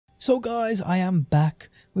So guys, I am back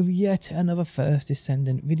with yet another First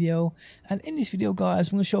Descendant video, and in this video guys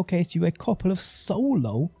I'm going to showcase to you a couple of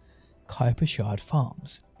solo Kuiper Shard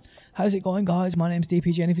farms. How's it going guys? My name's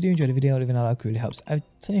DPG, and if you do enjoy the video, leaving a like really helps out.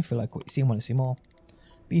 And if you like what you see and want to see more,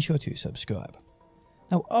 be sure to subscribe.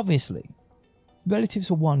 Now obviously, relative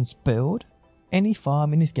to one's build, any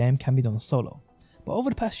farm in this game can be done solo. But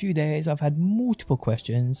over the past few days I've had multiple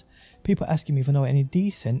questions, people asking me if I know any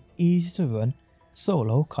decent, easy to run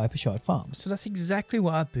solo Kuiper Shard farms. So that's exactly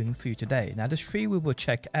what I've been for you today. Now there's three we will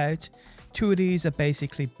check out. Two of these are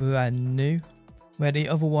basically brand new, where the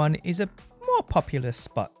other one is a more popular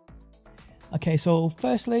spot. Okay, so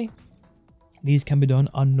firstly, these can be done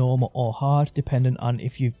on normal or hard, depending on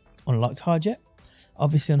if you've unlocked hard yet.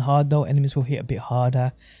 Obviously on hard though, enemies will hit a bit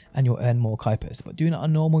harder and you'll earn more Kuipers. But doing it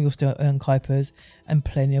on normal, you'll still earn Kuipers and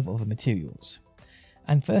plenty of other materials.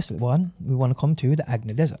 And firstly one, we want to come to the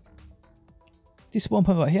Agne Desert. This spawn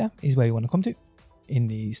point right here is where you want to come to, in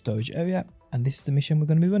the storage area, and this is the mission we're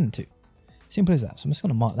going to be running to. Simple as that. So I'm just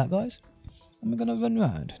going to mark that guys, and we're going to run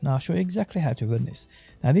around. Now I'll show you exactly how to run this.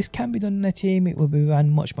 Now this can be done in a team, it will be run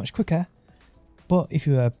much quicker, but if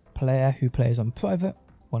you're a player who plays on private,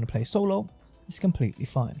 want to play solo, it's completely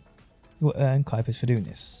fine. You will earn Kuipers for doing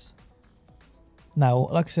this. Now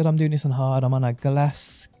like I said, I'm doing this on hard. I'm on a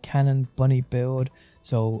glass cannon bunny build.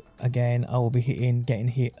 So again, I will be getting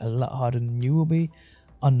hit a lot harder than you will be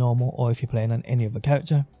on normal, or if you're playing on any other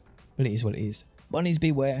character. But it is what it is. Bunnies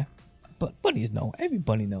beware. But bunnies know. Every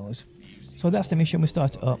bunny knows. So that's the mission. We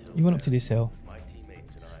start it up. You run up to this hill.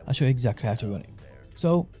 I'll show you exactly how to run it.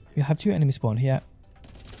 So you have two enemies spawn here.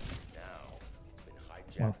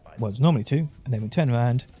 Well, it's normally two. And then we turn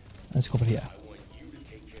around and there's a couple here.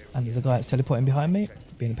 And there's a guy that's teleporting behind me.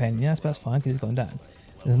 Being a pain in the ass, but that's fine because he's going down.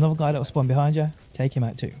 There's another guy that will spawn behind you. Take him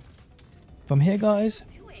out too. From here guys,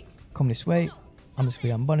 come this way. I'm just going to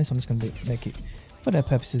be on bunny, so I'm just going to make it, for the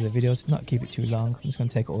purposes of the video, to not keep it too long. I'm just going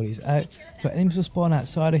to take all these out. So enemies will spawn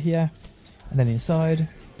outside of here, and then inside.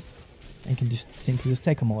 And you can just simply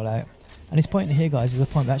take them all out. And this point in here guys is a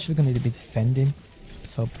point we're actually going to need to be defending.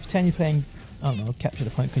 So pretend you're playing, I don't know, capture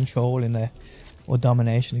the point control in there, or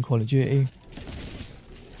domination in Call of Duty.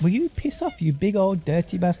 Will you piss off, you big old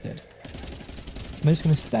dirty bastard? I'm just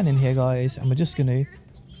going to stand in here guys, and we're just going to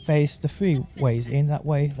face the three ways in, that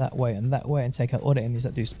way, and that way, and take out all the enemies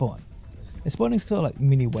that do spawn. The spawning is sort of like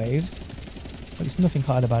mini waves, but it's nothing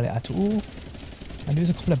hard about it at all. And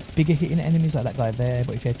there's a couple of bigger hitting enemies like that guy there,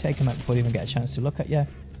 but if you take them out before you even get a chance to look at you,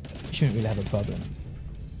 you shouldn't really have a problem.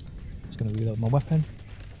 Just going to reload my weapon.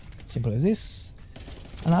 Simple as this.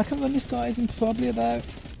 And I can run this guys in probably about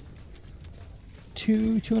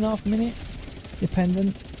 2.5 minutes,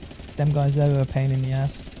 dependent. Them guys there are a pain in the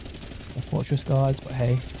ass. The fortress guards, but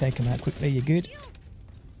hey, take them out quickly, you're good.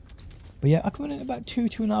 But yeah, I can run in about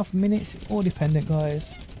 2.5 minutes, all dependent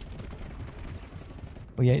guys.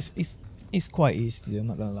 But yeah, it's quite easy to do, I'm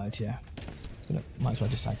not gonna lie to you. Might as well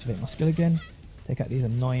just activate my skill again. Take out these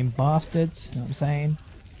annoying bastards, you know what I'm saying?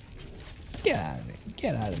 Get out of it,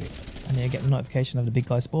 get out of it. And then you get the notification of the big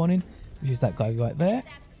guy spawning, which is that guy right there.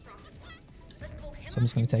 So I'm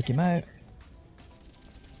just gonna take him out.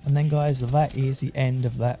 And then guys, that is the end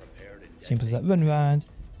of that. Simple as that. Run around,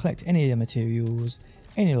 collect any of the materials,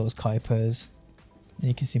 any of those Kuipers, and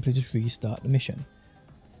you can simply just restart the mission.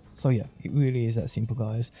 So yeah, it really is that simple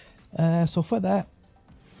guys. So for that,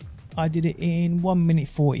 I did it in 1 minute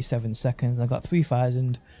 47 seconds. I got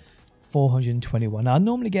 3,421. Now I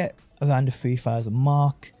normally get around the 3,000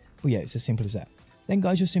 mark, but yeah, it's as simple as that. Then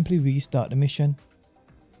guys, just simply restart the mission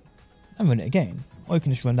and run it again. Or you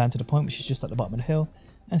can just run down to the point which is just at the bottom of the hill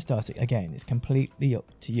and start it again. It's completely up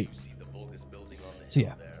to you. So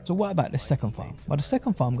yeah, so what about the second farm? Well, the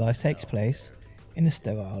second farm guys takes place in the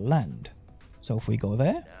Sterile land. So if we go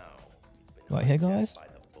there, right here guys,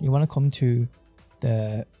 you want to come to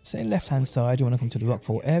the, say, left hand side, you want to come to the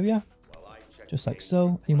rockfall area, just like so,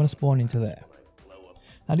 and you want to spawn into there.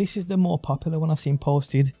 Now this is the more popular one I've seen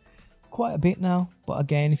posted quite a bit now, but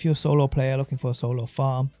again, if you're a solo player looking for a solo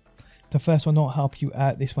farm, the first one don't help you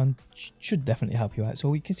out, this one should definitely help you out. So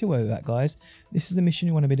we can see where we're at guys. This is the mission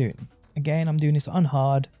you want to be doing. Again, I'm doing this on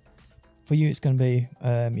hard. For you it's going to be,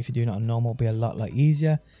 if you're doing it on normal, it'll be a lot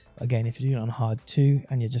easier. Again, if you're doing it on hard too,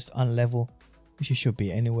 and you're just on level, which you should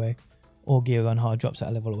be anyway, or gear on hard drops at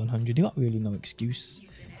a level of 100, you got really no excuse.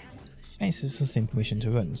 And it's just a simple mission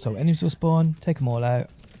to run. So enemies will spawn, take them all out.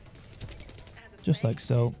 Just like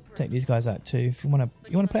so. Take these guys out too. If you want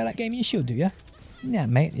to play that game, you should do, yeah? Yeah,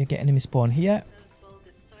 mate, you'll get enemy spawn here,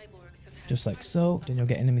 just like so. Then you'll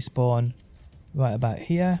get enemy spawn right about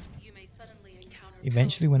here.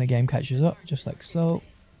 Eventually, when the game catches up, just like so.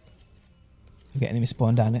 You get enemy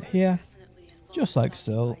spawn down at here, just like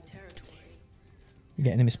so. You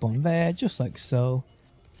get enemy spawn there, just like so.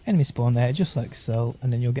 Enemy spawn there, just like so.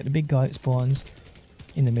 And then you'll get the big guy that spawns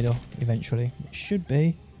in the middle eventually. It should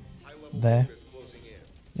be there.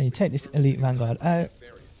 Then you take this elite vanguard out.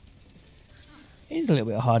 It is a little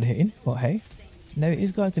bit hard hitting, but hey. There it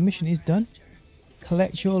is, guys. The mission is done.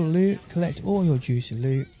 Collect your loot. Collect all your juicy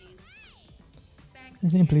loot.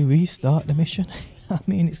 And simply restart the mission. I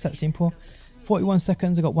mean, it's that simple. 41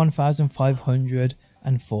 seconds. I got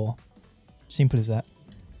 1,504. Simple as that.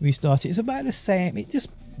 Restart it. It's about the same. It just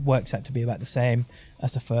works out to be about the same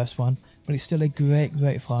as the first one. But it's still a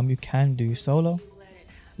great farm you can do solo.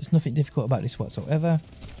 There's nothing difficult about this whatsoever.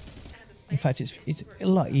 In fact, it's a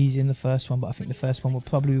lot easier than the first one, but I think the first one will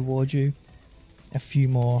probably reward you a few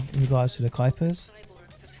more in regards to the Kuipers.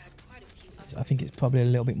 I think it's probably a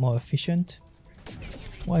little bit more efficient.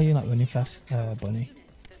 Why are you not running fast, Bunny?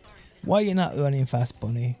 Why are you not running fast,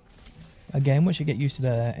 Bunny? Again, once you get used to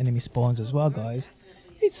the enemy spawns as well, guys,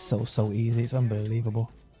 it's so easy. It's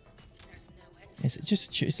unbelievable. It's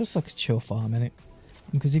just like a chill farm, innit?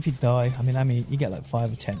 Because if you die, I mean, you get like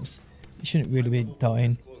 5 attempts. You shouldn't really be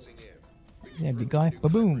dying. Yeah, big guy,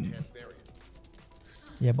 ba-boom.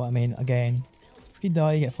 Yeah, but I mean, again, if you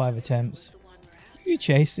die, you get 5 attempts. Who are you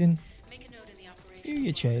chasing? Who are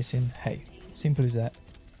you chasing? Hey, simple as that.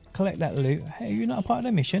 Collect that loot. Hey, you're not a part of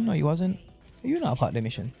the mission? No, you wasn't. You're not a part of the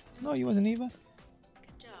mission. No, you wasn't either.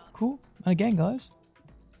 Cool. And again, guys,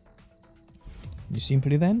 you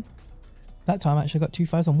simply then, that time I actually got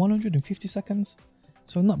 2,150 seconds.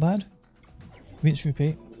 So not bad. Rinse,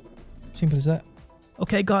 repeat. Simple as that.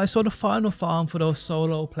 Okay, guys, so the final farm for those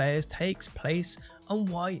solo players takes place on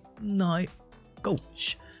White Knight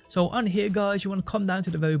Gulch. So on here, guys, you want to come down to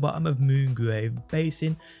the very bottom of Moongrave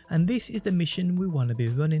Basin, and this is the mission we want to be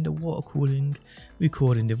running, the water cooling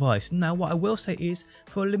recording device. Now, what I will say is,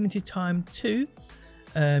 for a limited time too,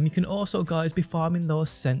 you can also, guys, be farming those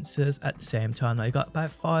sensors at the same time. Now, you got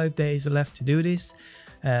about 5 days left to do this,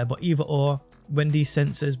 but either or, when these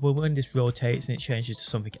sensors, well, when this rotates and it changes to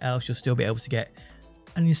something else, you'll still be able to get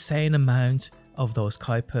an insane amount of those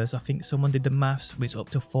Kuipers. I think someone did the maths, it's up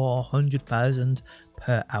to 400,000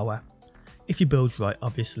 per hour if you build right,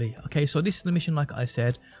 obviously. Okay, so this is the mission, like I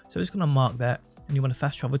said, so I'm just going to mark that, and you want to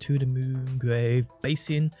fast travel to the Moongrave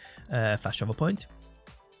Basin fast travel point.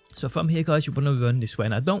 So from here, guys, you want to run this way.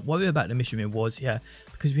 Now, don't worry about the mission rewards here,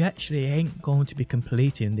 because we actually ain't going to be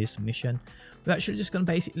completing this mission. We're actually just going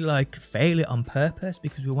to basically like fail it on purpose,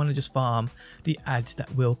 because we want to just farm the ads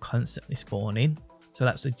that will constantly spawn in. So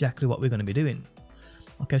that's exactly what we're going to be doing.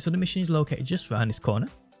 Okay, so the mission is located just around this corner,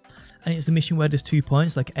 and it's the mission where there's 2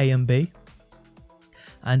 points, like A and B.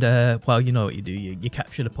 And well, you know what you do, you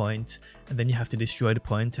capture the point, and then you have to destroy the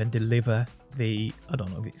point and deliver the, I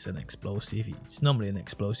don't know if it's an explosive, it's normally an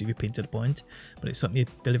explosive you pin to the point, but it's something you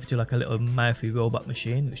deliver to like a little mouthy robot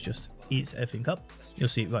machine which just eats everything up. You'll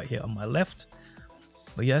see it right here on my left.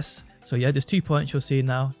 But yes, so yeah, there's 2 points you'll see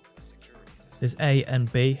now. There's A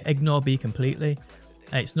and B. Ignore B completely.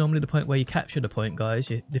 It's normally the point where you capture the point, guys,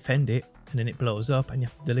 you defend it, and then it blows up and you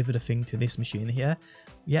have to deliver the thing to this machine here.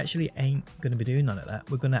 We actually ain't going to be doing none of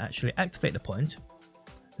that. We're going to actually activate the point,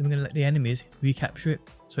 then we're going to let the enemies recapture it,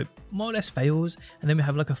 so it more or less fails, and then we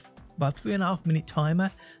have like about 3.5 minute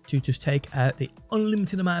timer to just take out the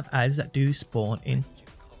unlimited amount of ads that do spawn in.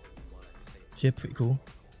 So yeah, pretty cool.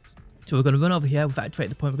 So we're going to run over here, we've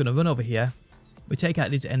activated the point, we're going to run over here, we take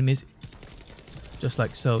out these enemies just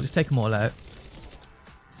like so, just take them all out.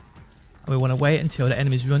 And we want to wait until the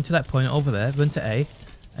enemies run to that point over there, run to A,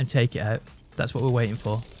 and take it out. That's what we're waiting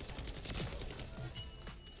for.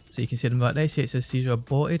 So you can see them right there. See it says seizure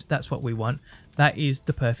aborted. That's what we want. That is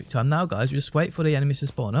the perfect time. Now, guys, we just wait for the enemies to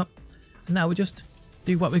spawn up. And now we just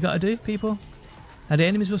do what we got to do, people. Now, the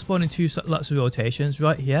enemies will spawn in lots of rotations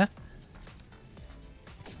right here.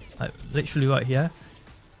 Like, literally right here.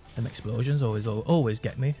 Them explosions always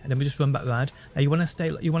get me. And then we just run back around. Now, you want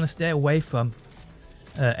to stay away from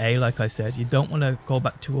A, like I said. You don't want to go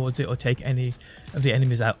back towards it or take any of the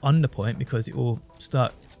enemies out on the point, because it will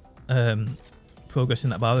start progressing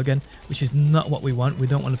that bar again, which is not what we want. We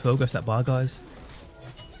don't want to progress that bar, guys.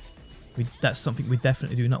 That's something we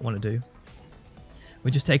definitely do not want to do.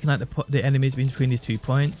 We're just taking out the enemies between these 2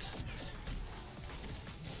 points,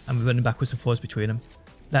 and we're running backwards and forwards between them.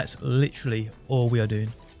 That's literally all we are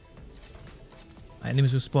doing.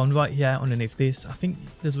 Enemies will spawn right here underneath this. I think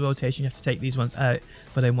there's a rotation, you have to take these ones out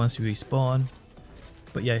for them once you respawn.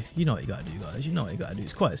 But yeah, you know what you gotta do, guys. You know what you gotta do.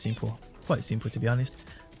 It's quite simple. Quite simple, to be honest.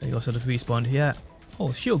 They also just respawned here.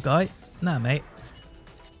 Oh, shield guy. Nah, mate.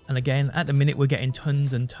 And again, at the minute we're getting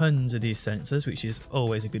tons and tons of these sensors, which is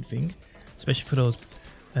always a good thing. especially for those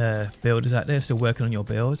builders out there still working on your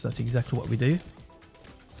builds. That's exactly what we do.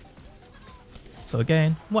 So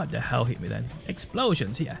again, what the hell hit me then?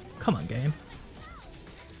 Explosions, yeah. Come on, game.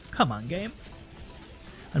 Come on, game.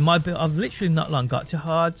 And my build, I've literally not long got to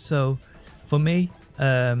hard, so for me,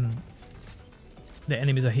 the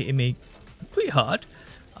enemies are hitting me pretty hard.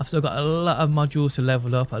 I've still got a lot of modules to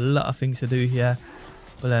level up, a lot of things to do here,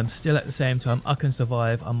 but still at the same time, I can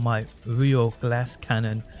survive on my real glass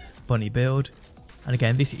cannon bunny build. And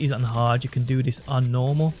again, this is on hard. You can do this on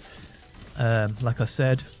normal. Like I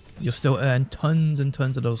said, you'll still earn tons and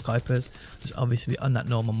tons of those Kuipers. Just obviously on that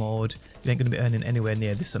normal mode, you ain't going to be earning anywhere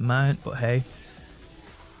near this amount, but hey, if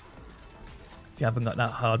you haven't got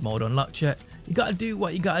that hard mode unlocked yet, you got to do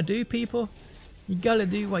what you got to do, people. You got to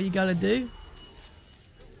do what you got to do.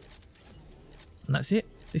 And that's it.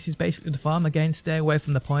 This is basically the farm. Again, stay away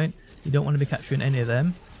from the point. You don't want to be capturing any of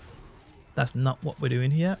them. That's not what we're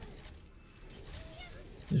doing here.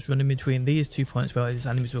 Just running between these 2 points where these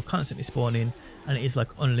enemies will constantly spawn in, and it is like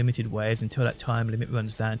unlimited waves until that time limit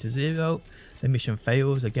runs down to 0. The mission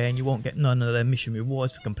fails. Again, you won't get none of the mission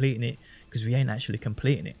rewards for completing it because we ain't actually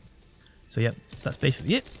completing it. So yep, that's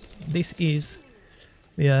basically it. This is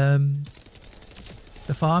the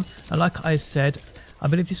farm. And like I said, I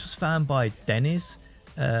believe this was found by Dennis.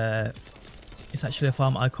 It's actually a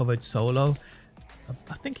farm I covered solo.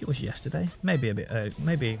 I think it was yesterday, maybe a bit early,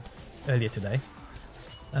 maybe earlier today.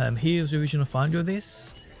 He was the original founder of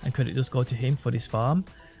this, and credit does go to him for this farm.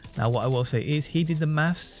 Now what I will say is he did the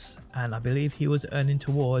maths, and I believe he was earning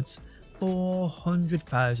towards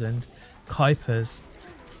 400,000 Kuipers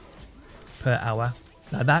per hour.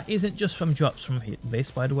 Now that isn't just from drops from this,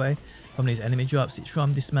 by the way, from these enemy drops. It's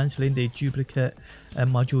from dismantling the duplicate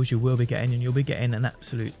modules you will be getting, and you'll be getting an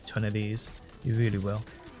absolute ton of these. You really will.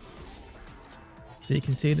 So you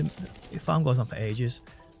can see the farm goes on for ages.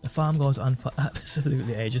 The farm goes on for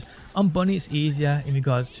absolutely ages. On bunny it's easier in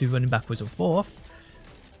regards to running backwards and forth,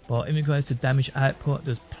 but in regards to damage output,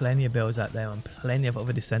 there's plenty of builds out there and plenty of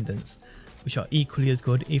other descendants which are equally as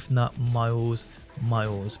good, if not miles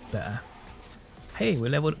better. Hey, we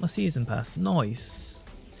leveled up my season pass. Nice.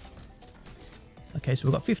 Okay, so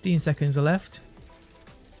we've got 15 seconds left.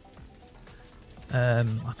 I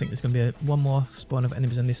think there's going to be one more spawn of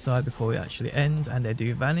enemies on this side before we actually end, and they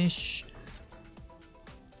do vanish.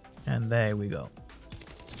 And there we go.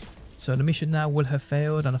 So the mission now will have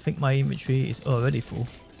failed, and I think my inventory is already full.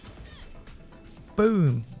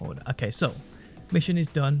 Boom. Okay, so mission is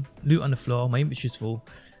done. Loot on the floor. My inventory is full.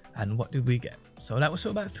 And what did we get? So that was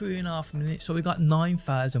about 3.5 minutes. So we got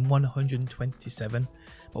 9,127.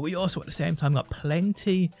 But we also at the same time got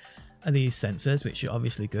plenty of these sensors, which are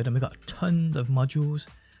obviously good. And we got tons of modules,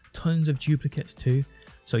 tons of duplicates too.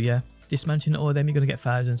 So yeah, dismantling all of them, you're going to get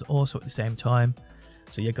thousands also at the same time.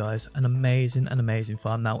 So yeah guys, an amazing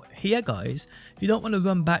farm. Now here guys, if you don't want to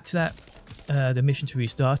run back to that the mission to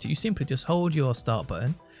restart it, you simply just hold your start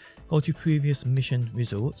button, go to previous mission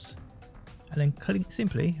results, and then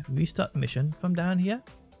simply restart the mission from down here.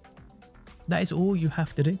 That is all you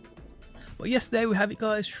have to do. But yes, there we have it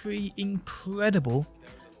guys, 3 incredible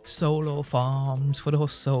solo farms for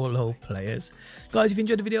those solo players. Guys, if you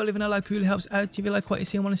enjoyed the video, leaving a like really helps out. If you like what you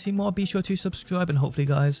see and want to see more, be sure to subscribe, and hopefully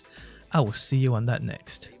guys, I will see you on that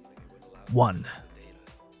next one.